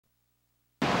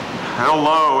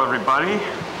Hello everybody,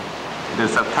 it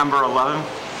is September 11th,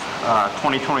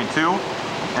 2022,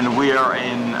 and we are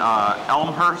in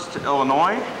Elmhurst,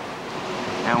 Illinois,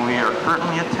 and we are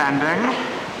currently attending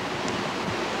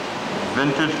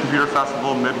Vintage Computer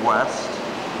Festival Midwest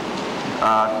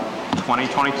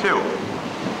 2022.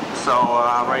 So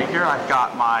right here I've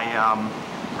got my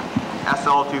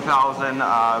SL-2000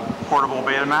 portable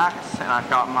Betamax, and I've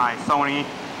got my Sony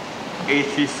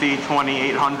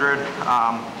HVC-2800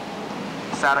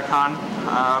 Trinicon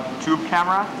tube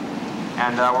camera,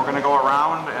 and we're going to go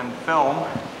around and film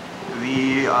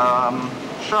the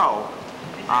show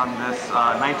on this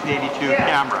 1982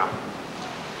 camera.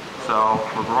 So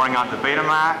we're going on to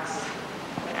Betamax,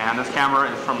 and this camera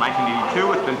is from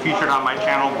 1982. It's been featured on my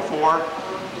channel before.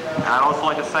 And I'd also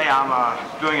like to say I'm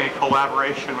doing a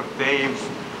collaboration with Dave's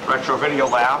Retro Video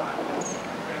Lab.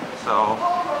 So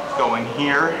let's go in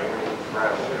here,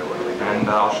 and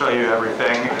I'll show you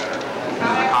everything. This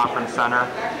is the conference center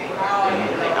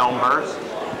in Elmhurst. This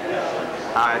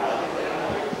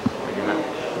is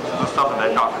the stuff that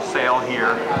they've got for sale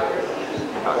here.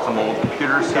 We've got some old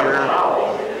computers here, a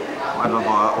lot of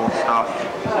old stuff,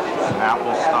 some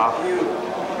Apple stuff,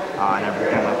 and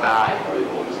everything like that.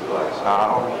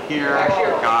 Over here,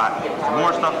 we've got some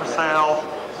more stuff for sale,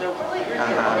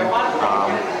 and then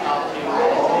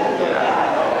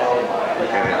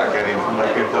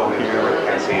here.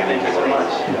 Can't see anything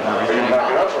much. Are you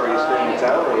backing up, or are you staying in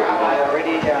town?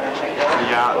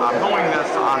 Yeah, I'm doing this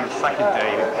on the second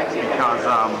day because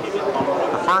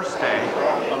the first day,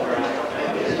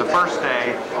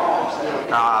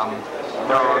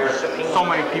 there are so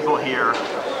many people here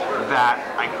that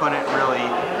I couldn't really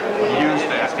use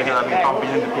this because I've been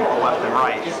bumping into people left and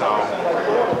right, so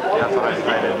that's what I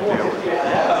decided to do.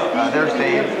 There's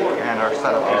Dave and our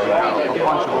setup here. We have a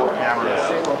bunch of old cameras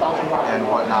and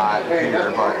whatnot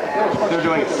here, but they're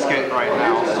doing a skit right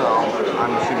now, so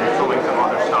I'm assuming they're filming some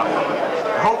other stuff.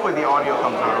 Hopefully the audio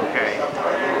comes out okay.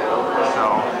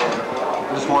 So,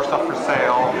 just more stuff for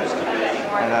sale.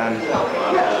 And then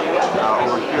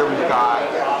over here we've got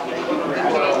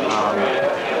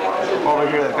over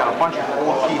here they've got a bunch of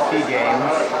old PC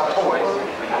games.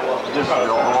 This is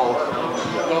all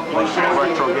like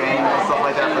retro games and stuff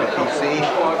like that for the PC.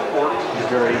 It's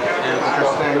very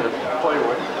interesting.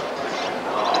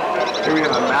 Here we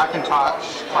have the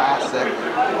Macintosh Classic.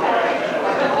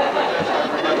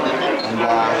 And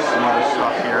some other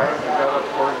stuff here.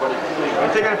 Are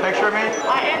you taking a picture of me?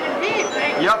 I am indeed,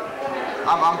 thank you. Yep.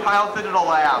 I'm Kyle's Digital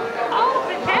Lab. Oh,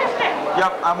 fantastic.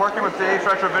 Yep, I'm working with Dave's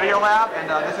Retro Video Lab, and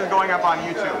this is going up on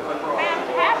YouTube.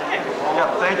 Fantastic.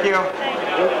 Yep, thank you. Thank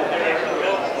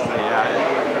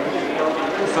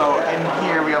you. So in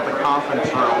here we have the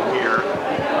conference room here.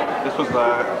 This was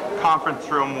the conference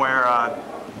room where,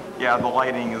 yeah, the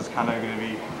lighting is kind of going to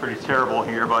be pretty terrible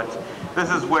here, but this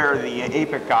is where the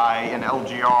APIC guy and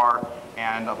LGR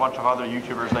and a bunch of other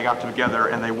YouTubers, they got together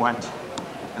and they went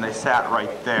and they sat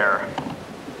right there.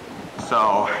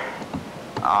 So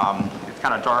it's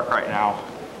kind of dark right now.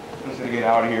 I'm just gonna get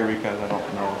out of here because I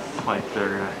don't know if like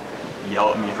they're gonna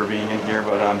yell at me for being in here,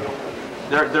 but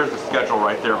there's the schedule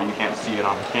right there, but you can't see it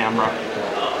on the camera.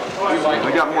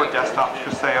 We got more desktops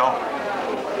for sale,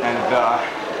 and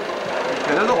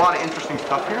yeah, there's a lot of interesting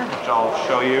stuff here, which I'll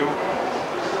show you.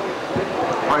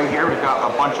 Right here we've got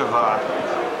a bunch of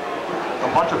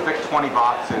VIC-20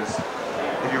 boxes.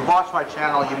 If you've watched my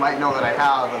channel, you might know that I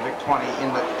have a VIC-20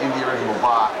 in the original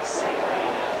box,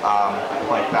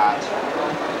 like that.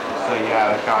 So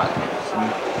yeah, I've got some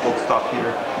old stuff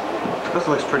here. This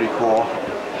looks pretty cool.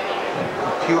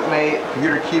 CuteMate,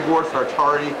 computer keyboard for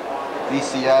Atari,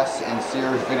 VCS, and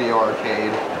Sears Video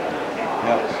Arcade.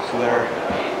 Yep, so they're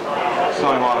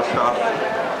selling a lot of stuff.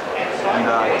 And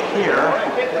here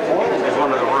is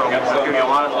one of the rooms. There's going to be a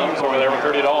lot of people over there with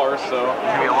 $30, so there's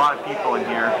going to be a lot of people in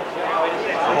here.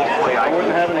 So hopefully I can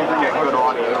get good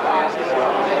audio.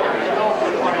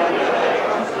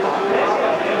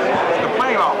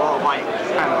 Complaining about low light, which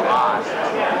is kind of odd.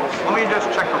 Let me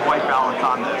just check the white balance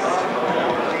on this.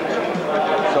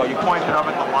 So you point it up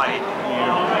at the light, you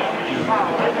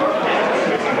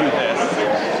do this.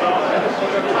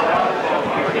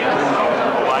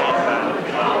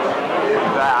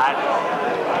 That.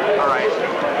 Alright.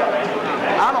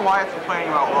 I don't know why it's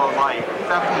complaining about low light. It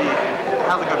definitely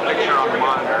has a good picture on the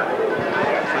monitor.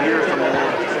 So here's some old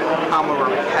Commodore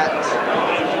PET.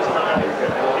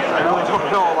 I really don't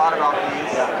know a lot about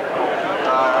these.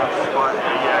 But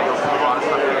yeah, you'll see a lot of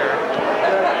stuff here.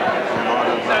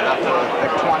 That's a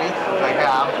VIC-20 I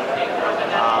have.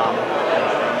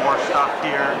 More stuff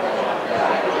here.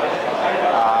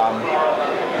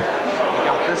 We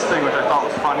got this this thing, which I thought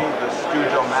was funny, the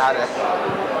Studio-matic.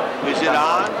 Is it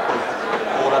on?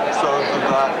 Old episodes of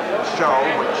that show,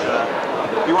 which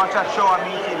you watch that show on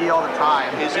MeTV all the time.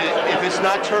 Is it? If it's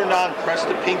not turned on, press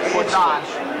the pink foot It's on.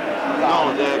 switch. No,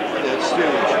 the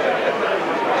Stooge.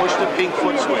 Push the pink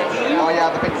foot switch. Oh yeah,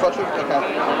 the pink foot switch? Okay.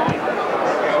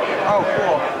 Oh,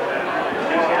 cool.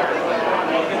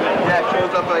 Yeah, it shows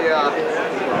up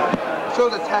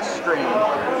shows a test screen.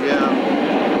 Yeah.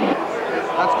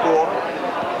 That's cool.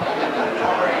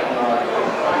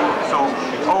 So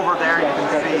over there you can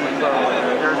see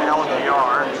there's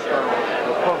LGR.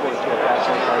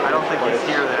 I don't think he's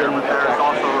here there, but there's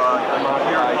also a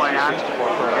computer plan.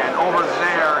 And over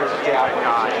there is a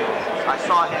guy. I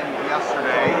saw him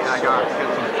yesterday and I got to get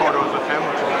some photos with him,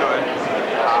 which is good.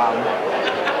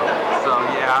 So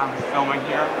yeah, I'm filming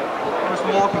here. There's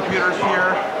some old computers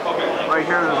here. Right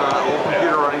here there's an old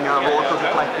computer running Roller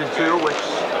Coaster Tycoon 2, which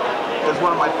is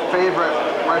one of my favorite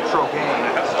retro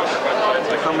games.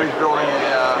 Somebody's building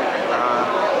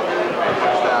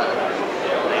what's that?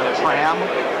 A tram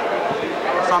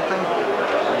or something.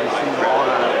 And you see all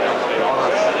the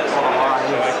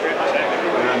lines.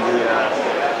 And then the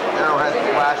arrowhead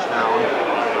flash down.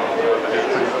 It's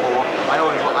pretty cool.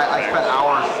 I spent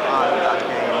hours on that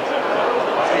game.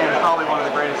 This game is probably one of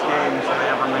the greatest games they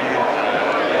ever made.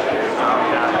 So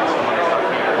yeah, there's some other stuff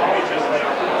here.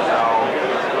 So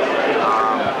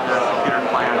there's a computer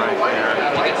plan right there.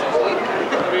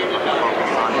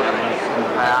 Focus on him in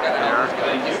the back there.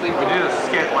 We did a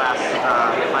skit last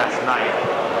night.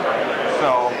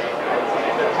 So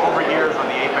over years on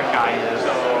the Apex guy is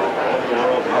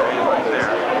right there.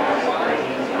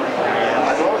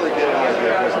 I normally get out of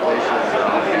the presentation.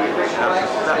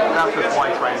 That's his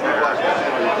wife right there.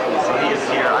 So he is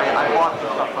here. I bought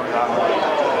some stuff from them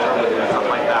and stuff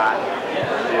like that.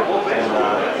 And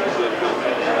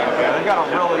yeah, they've got a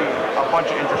bunch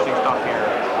of interesting stuff here.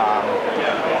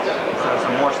 So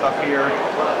some more stuff here.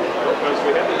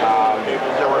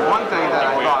 There was one thing that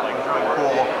I thought was really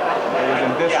cool. It was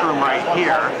in this room right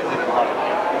here.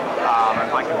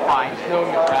 If I can find it.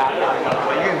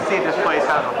 But you can see this place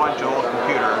has a bunch of old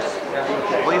computers.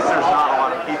 At least there's not a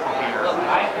lot of people here.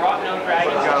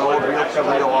 We've got an old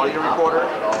reel-to-reel audio recorder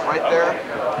right there.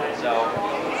 And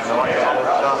a bunch of other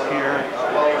stuff here.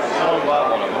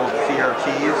 Old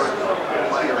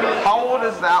CRTs. How old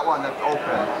is that one that's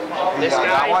open? This guy?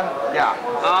 That one? Yeah.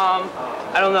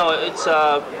 I don't know. It's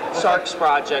Sark's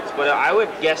project, but I would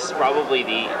guess probably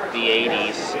the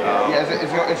 80s.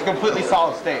 Yeah, it's completely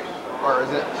solid state. Or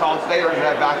is it solid state, or is it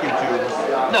that vacuum tubes?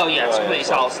 No, yeah, it's completely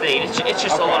solid state. It's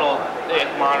just a little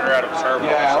monitor out of a turbo.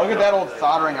 Yeah, look at that old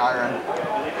soldering iron.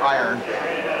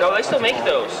 No, they still make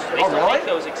those. They still really? make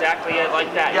those exactly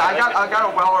like that. Yeah, I got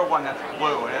a Weller one that's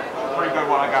blue, and it's a pretty good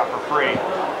one I got for free.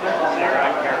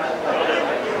 Right here.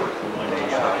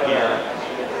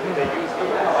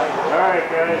 Alright,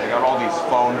 guys. I got all these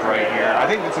phones right here. I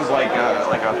think this is like a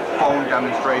phone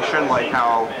demonstration, like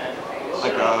how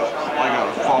like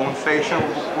a phone station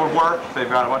would work. They've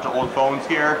got a bunch of old phones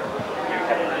here.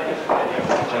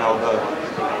 You know,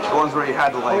 the ones where you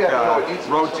had to like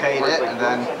rotate it, and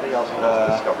then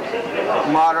the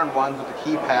modern ones with the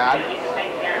keypad.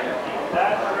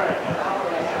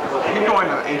 I keep going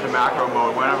into macro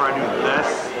mode. Whenever I do this,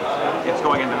 it's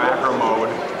going into macro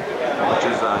mode, which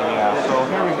is yeah. So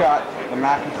here we've got the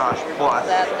Macintosh Plus.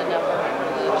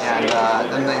 And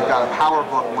then they've got a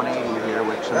PowerBook 180 here,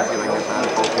 which I'm see if I can get that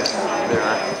in focus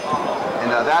there. And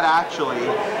that actually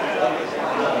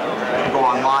can go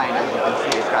online, as you can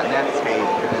see. It's got Netscape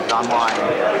and it's online.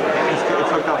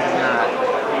 It's hooked up to the internet.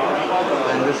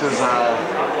 And this is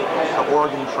the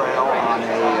Oregon Trail on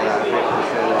a,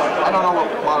 I don't know what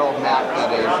model of map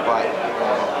that is, but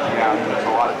yeah, there's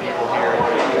a lot of people here.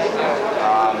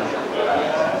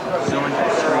 Zoom into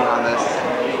the screen on this.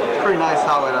 It's pretty nice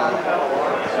how it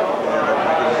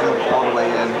all the way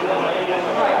in.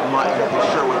 I'm not even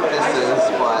sure what this is,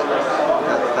 but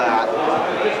that's that.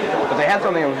 But they had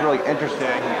something that was really interesting.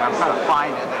 I'm trying to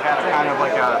find it. They had a kind of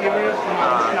like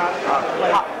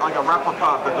a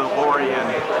replica of the DeLorean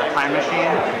time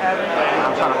machine. And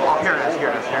I'm trying to. Oh, here it is.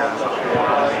 Here it is. Here it is.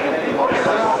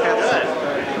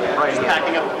 Right here.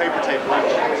 Packing up the paper tape.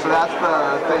 So that's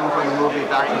the thing from the movie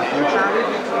Back to the Future,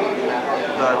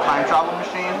 the time travel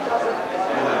machine,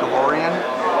 and the DeLorean.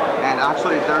 And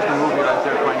actually, there's the movie right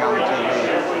there playing on the TV.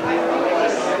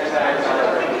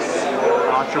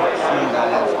 I'm not sure what scene that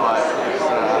is, but it's,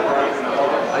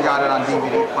 I got it on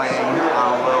DVD playing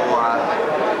on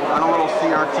a little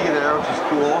CRT there, which is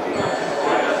cool.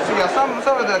 So yeah, some of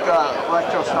the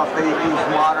retro stuff, they use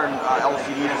modern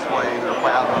LCD displays or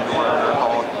plasmas or whatever they're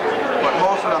called. But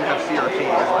most of of them have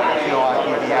CRTs. Like I see a lot of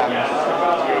PVMs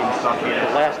and stuff here.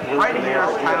 Right here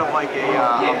is kind of like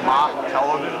a mock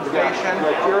television station,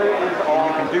 and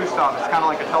you can do stuff. It's kind of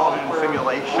like a television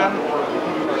simulation.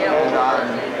 And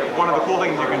one of the cool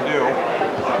things you can do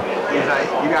is that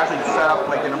you can actually set up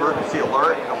like an emergency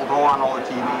alert, and it will go on all the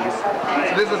TVs.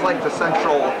 So this is like the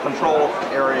central control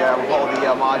area with all the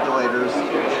modulators.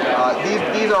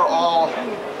 These are all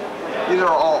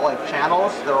like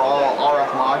channels. They're all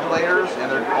RF modulators,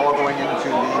 and they're all going into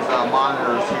these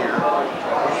monitors here.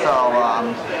 So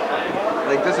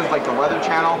like this is like the weather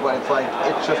channel, but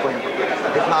it's just like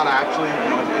it's not actually,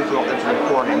 you know, it's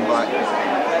recording, but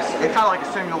it's kind of like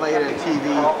a simulated TV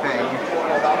thing.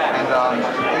 And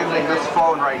using this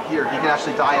phone right here, you can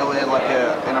actually dial in like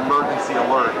an emergency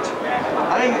alert.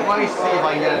 Let me see if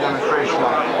I can get a demonstration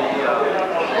of it.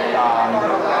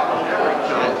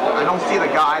 I don't see the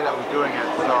guy that was doing it,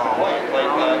 so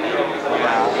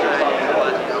yeah.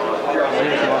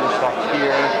 There's some other stuff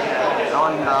here.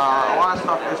 And a lot of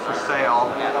stuff is for sale.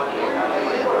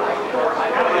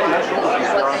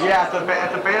 Yeah, it's a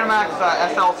Betamax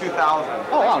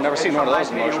SL-2000. Oh wow, never seen one of those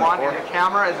in motion before. And the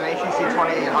camera is an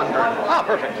HVC-2800. Ah,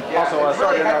 perfect. Yeah, Also, it's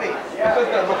really heavy.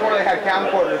 Before they had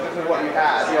camcorders, this is what you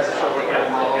had.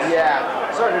 Yeah.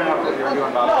 Sorry to interrupt what you were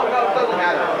doing about it. No, it doesn't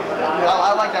matter.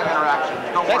 I like that interaction.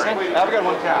 Don't Thanks, worry. man. Have a good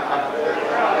one. Yeah.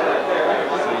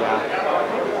 So yeah,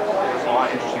 there's a lot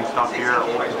of interesting stuff here.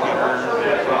 Old computers,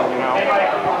 you know.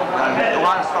 And a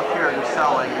lot of stuff here they're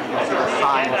selling. You can see the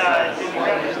sign says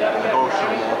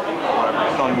negotiable. Whatever.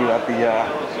 It's telling you that the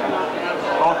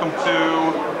welcome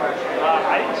to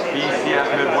BCS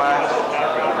Midwest.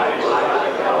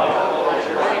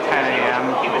 10 a.m.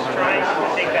 He was trying to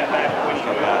take that back. I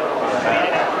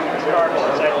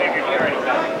figured he already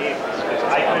got the cables because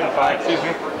I couldn't find it. Excuse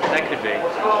me? That could be.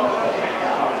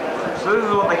 So this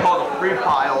is what they call the free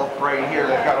pile right here.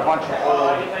 They've got a bunch of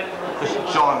old just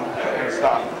junk and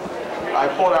stuff. I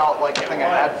pulled out like a thing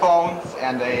of headphones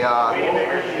and a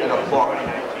book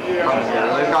from here.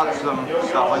 They've got some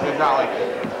stuff like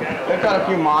they've got a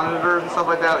few monitors and stuff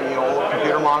like that, you know, old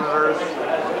computer monitors,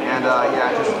 and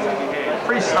yeah, just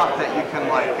free stuff that you can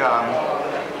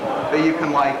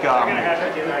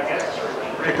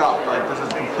pick up. Like this is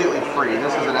completely free.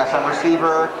 This is an FM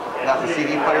receiver. That's a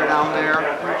CD player down there.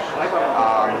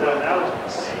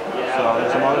 So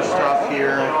there's some other stuff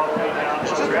here. It's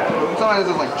just, sometimes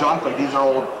it's like junk, like these are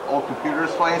old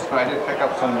computers placed, but I did pick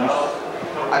up some use.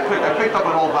 I picked up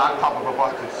an old laptop with a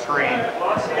busted screen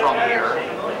from here.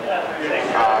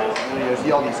 You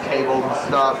see all these cables and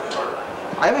stuff.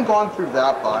 I haven't gone through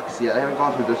that box yet. I haven't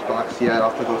gone through this box yet. I'll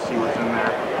have to go see what's in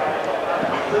there.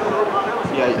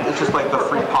 Yeah, it's just like the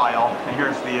free pile. And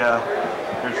here's the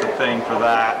thing for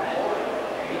that.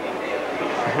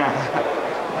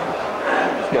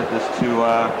 Let's get this to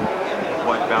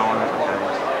white balance.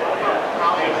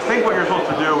 I think what you're supposed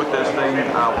to do with this thing,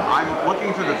 I'm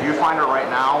looking through the viewfinder right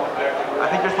now. I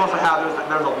think you're supposed to have,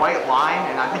 there's a white line,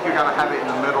 and I think you're going to have it in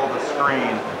the middle of the screen,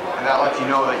 and that lets you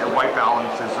know that your white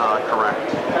balance is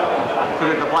correct.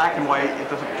 Because it's a black and white,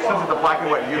 since it's a black and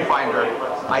white viewfinder,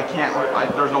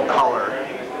 there's no color.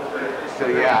 So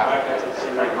yeah,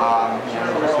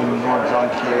 there's some more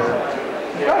junk here.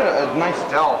 We've got a nice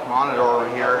Dell monitor over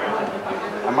here.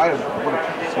 I might have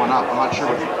picked this one up. I'm not sure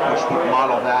which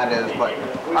model that is, but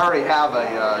I already have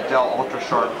a Dell Ultra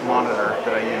Sharp monitor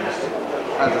that I use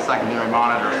as a secondary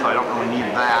monitor, so I don't really need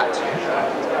that.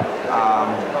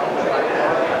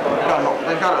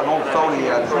 They've got an old Sony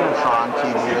Trinicon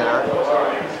TV there.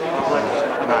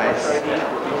 Nice.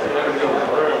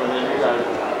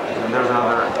 And there's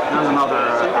another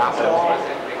Apple.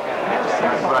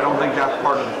 But I don't think that's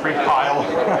part of the free pile.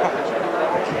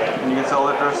 And you can tell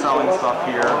that they're selling stuff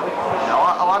here. You know,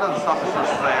 a lot of the stuff is for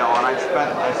sale, and I spent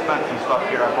some stuff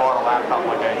here. I bought a laptop,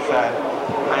 like I said.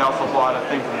 I also bought a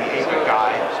thing from the 8-bit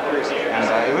guy, and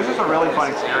it was just a really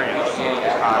fun experience.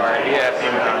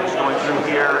 Just going through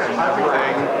here and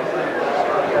everything.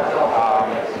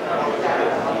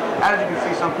 As you can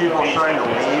see, some people are starting to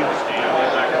leave.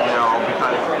 You know,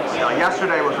 because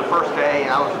yesterday was the first day,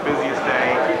 and that was the busiest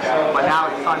day. But now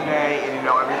it's Sunday, and you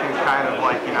know everything's kind of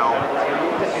like, you know,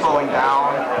 slowing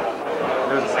down.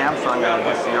 There's a Samsung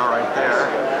VCR right there.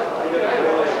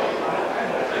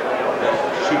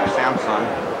 Cheap Samsung.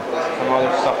 Some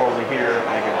other stuff over here,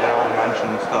 like a Dell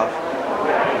mention stuff.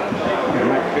 You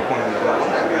might pick one of these up,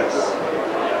 I guess.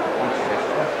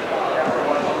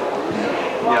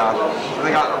 Yeah, so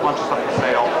they got a bunch of stuff for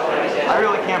sale. I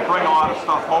really can't bring a lot of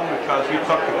stuff home because we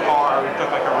took the car, we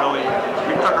took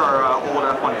our old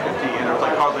F-150 and there was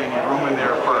like hardly any room in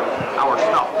there for our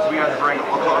stuff. So we had to bring, of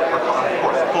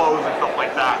course, clothes and stuff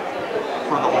like that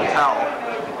for the hotel.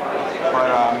 But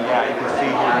yeah, you can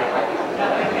see here,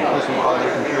 there's some other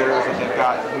computers that they've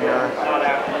got here.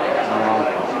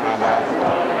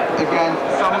 Again,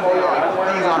 some of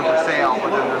these aren't for sale,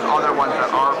 but then there's other ones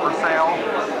that are for sale.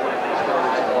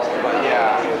 But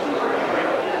yeah,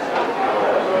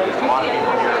 there's a lot of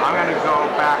people here. I'm going to go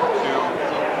back to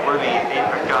where the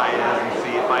APEC guy is and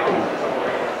see if I can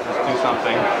just do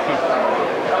something.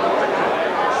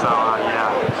 So yeah.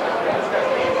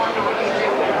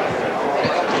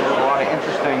 There's a lot of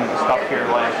interesting stuff here.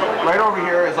 Like right over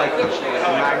here is like the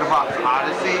Magnavox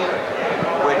Odyssey,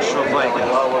 which was like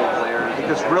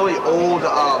this really old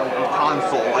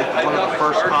console, like one of the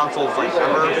first consoles like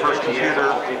ever, first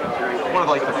computer, one of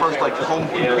like the first like home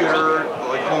computer,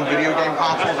 like home video game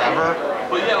consoles ever.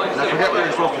 And I forget what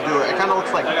you're supposed to do. It kind of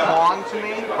looks like Pong to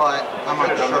me, but I'm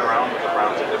not sure.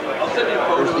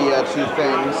 There's the two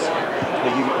things.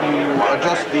 You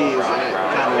adjust these and it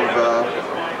kind of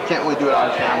can't really do it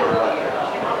on camera. But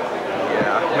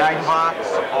yeah, Magnavox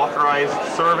authorized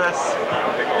service.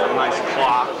 It's a nice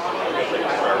clock.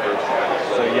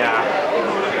 So yeah.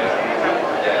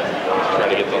 Try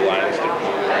to get the lines to.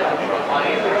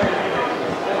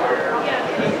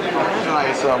 It's a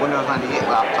nice Windows 98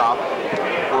 laptop.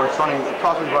 Or it's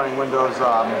probably running Windows. I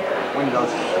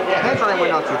think it's running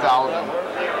Windows 2000.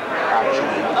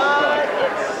 Actually.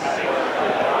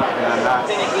 And then that's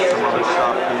some other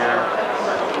stuff here.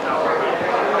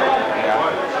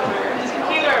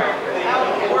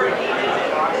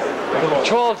 The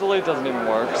control of delete doesn't even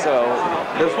work, so...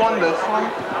 This one? This one?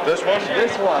 This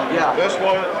one? Yeah. This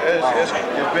one has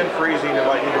been freezing. It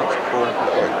might need to cool.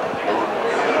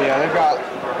 Yeah, they've got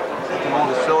an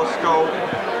old oscilloscope.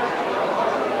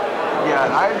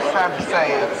 Yeah, I just have to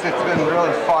say, it's been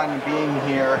really fun being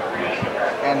here.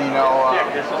 And you know,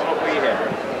 This is what we have.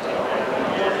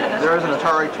 there is an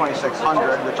Atari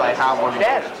 2600, which I have one of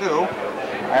those too.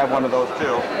 I have one of those too.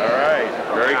 All right.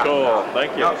 Very cool.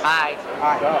 Thank you. Hi.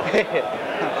 Hi.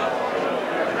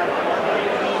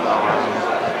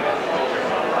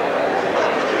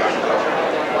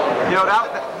 You know,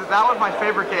 that was my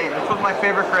favorite game. This was my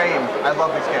favorite game. I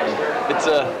love this game. It's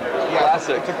a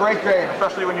classic. It's a great game,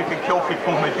 especially when you can kill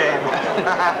people in the game.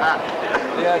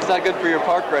 Yeah, it's not good for your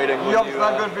park rating. Yep, it's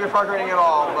not good for your park rating at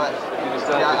all, but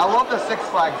yeah, I love the Six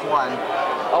Flags one.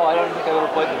 Oh, I don't think I've ever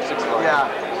played the Six Flags.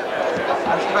 Yeah.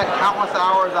 I've spent countless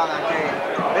hours on that game.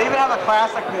 They even have a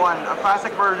classic one, a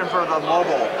classic version for the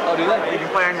mobile. Oh, do they? You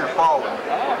can play on your phone.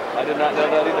 Oh, I did not know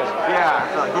that either. Yeah,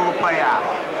 it's a Google Play app.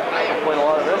 I played a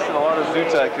lot of this and a lot of Zoo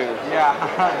Tycoon. Yeah,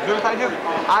 Zoo Tycoon.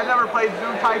 I've never played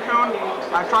Zoo Tycoon.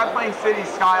 I've tried playing City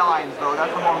Skylines though.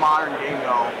 That's a more modern game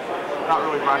though. Not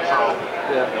really retro.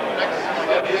 Yeah.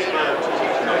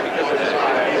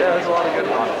 Yeah, there's a lot of good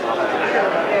ones.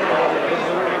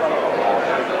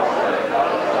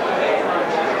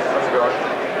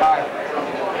 Hi.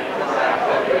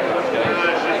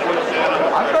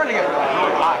 I'm starting to get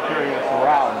really hot carrying this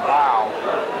around. Wow.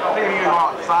 I think I'm going to go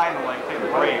outside and like take a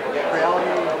break. So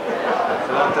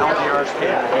that's LDR's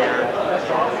cable here.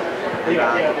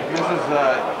 This is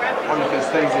one of his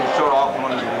things he showed off in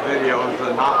one of his videos,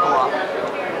 the knockoff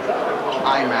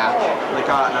iMac. They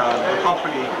got, the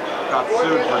company got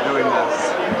sued for doing this.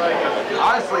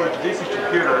 Honestly, it's a decent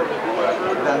computer.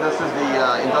 Then this is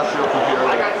the industrial computer,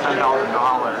 like $10,000.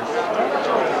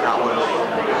 That was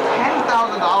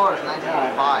 $10,000 in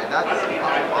 1995. That's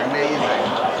amazing.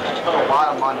 A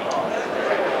lot of money. So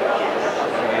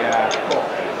yeah, cool.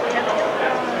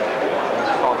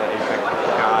 Let's call the APEC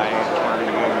guy.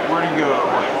 Where do you go?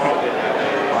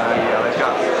 Yeah, they've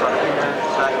got stuff here,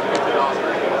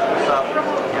 stuff.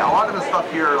 Yeah, a lot of the stuff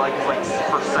here like is like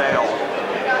for sale.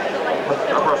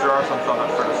 Of course, there are some stuff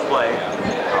that's for display.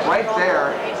 Right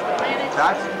there,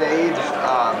 that's Dave's,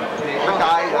 the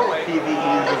guy that TV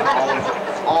uses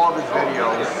all of his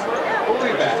videos, which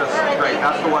is just great.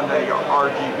 That's the one that you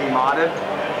RGB modded.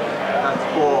 That's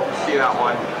cool to see that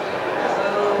one.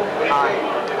 Hi.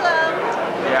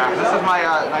 Yeah, this is my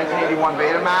 1981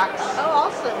 Betamax.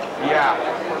 Oh, awesome. Yeah.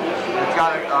 It's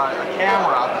got a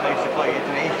camera, basically. It's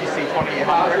an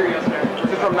HVC-2800.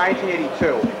 This is from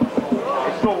 1982.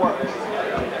 It still works.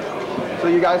 So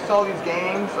you guys saw these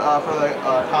games for the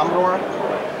Commodore?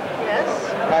 Yes.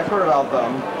 I've heard about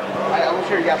them. I was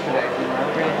here yesterday. Do you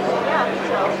remember me? Yeah,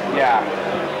 so. Yeah.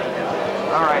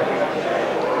 All right.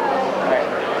 All right.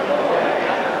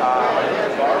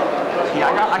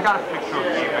 Yeah, I got a picture of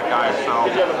it, guys, so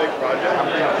Did you have a big project? I'm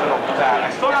pretty fiddled with that. I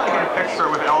still gotta get a picture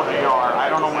with LGR. I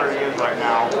don't know where he is right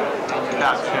now.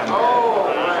 That's him.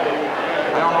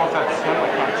 I don't know if that's him, I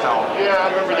can't tell. Yeah,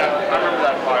 I remember that. I remember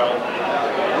that file.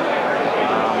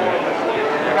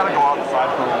 I gotta go outside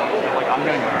for a moment. Like, I'm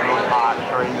getting really hot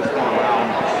carrying this thing around,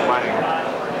 sweating.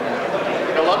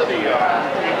 A lot of the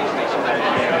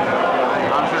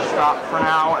I'm just gonna stop for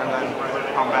now and then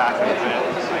come back in a bit,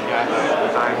 I guess,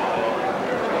 because I've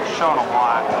shown a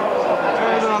lot.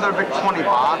 There's another big 20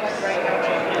 box. There's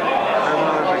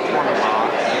another big 20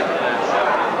 box.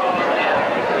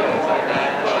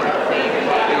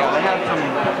 Yeah, they have some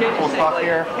cool stuff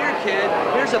here. Here, kid,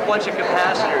 here's a bunch of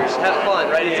capacitors. Have fun,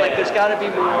 right? It's like there's got to be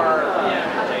more.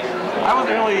 I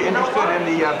wasn't really interested in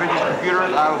the vintage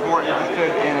computers. I was more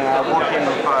interested in working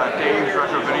with Dave's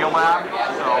Retro Video Lab.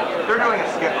 So they're doing a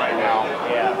skit right now.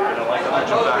 yeah, Which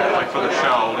is like for the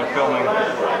show. They're filming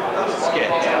a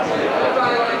skit.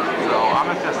 So I'm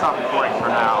just gonna stop recording for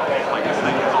now. Like, this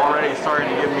thing is already starting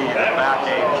to give me a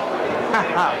backache.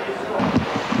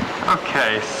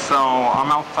 Okay, so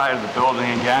I'm outside of the building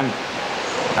again.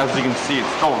 As you can see, it's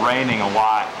still raining a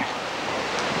lot.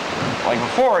 Like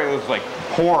before, it was like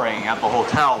pouring at the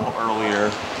hotel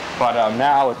earlier, but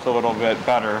now it's a little bit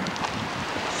better.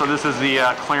 So this is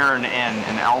the Clarion Inn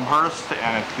in Elmhurst,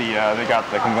 and it's the they got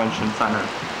the convention center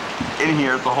in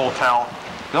here at the hotel.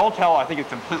 The hotel, I think, is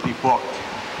completely booked.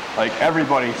 Like,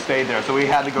 everybody stayed there, so we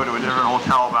had to go to a different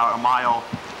hotel about a mile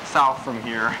south from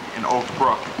here in Oak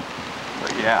Brook.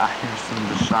 But yeah, here's some of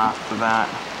the shots of that.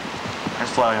 I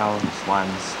just like how this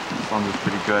lens. This lens is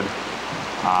pretty good.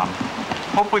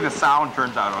 Hopefully the sound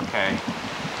turns out okay.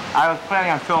 I was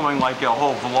planning on filming like a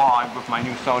whole vlog with my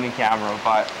new Sony camera,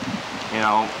 but you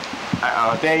know,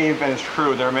 Dave and his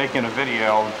crew, they're making a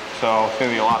video, so it's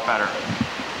gonna be a lot better.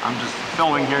 I'm just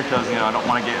filming here because, you know, I don't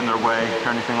want to get in their way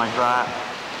or anything like that.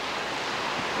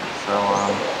 So,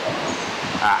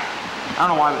 I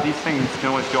don't know why, but these things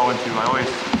can always go into, I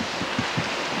always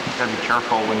gotta be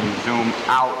careful when you zoom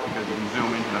out because you can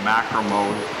zoom into the macro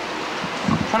mode.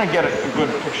 I'm trying to get a good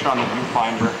picture on the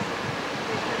viewfinder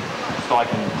so I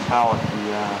can tell if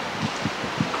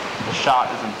the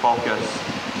shot is in focus.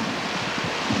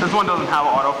 This one doesn't have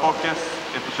autofocus,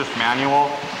 it's just manual.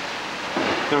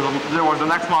 There was the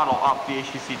next model up, the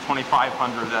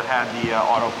HVC-2800, that had the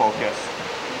autofocus.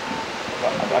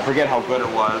 I forget how good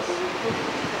it was.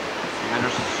 See,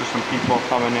 there's just some people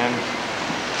coming in.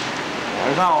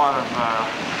 There's not a lot of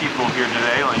people here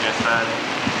today, like I said.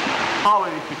 Probably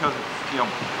because it's, you know,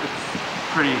 it's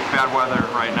pretty bad weather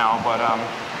right now, but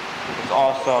it's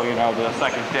also, you know, the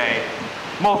second day.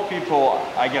 Most people,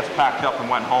 I guess, packed up and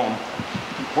went home.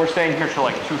 We're staying here till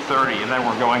like 2:30, and then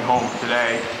we're going home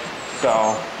today.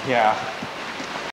 So, yeah.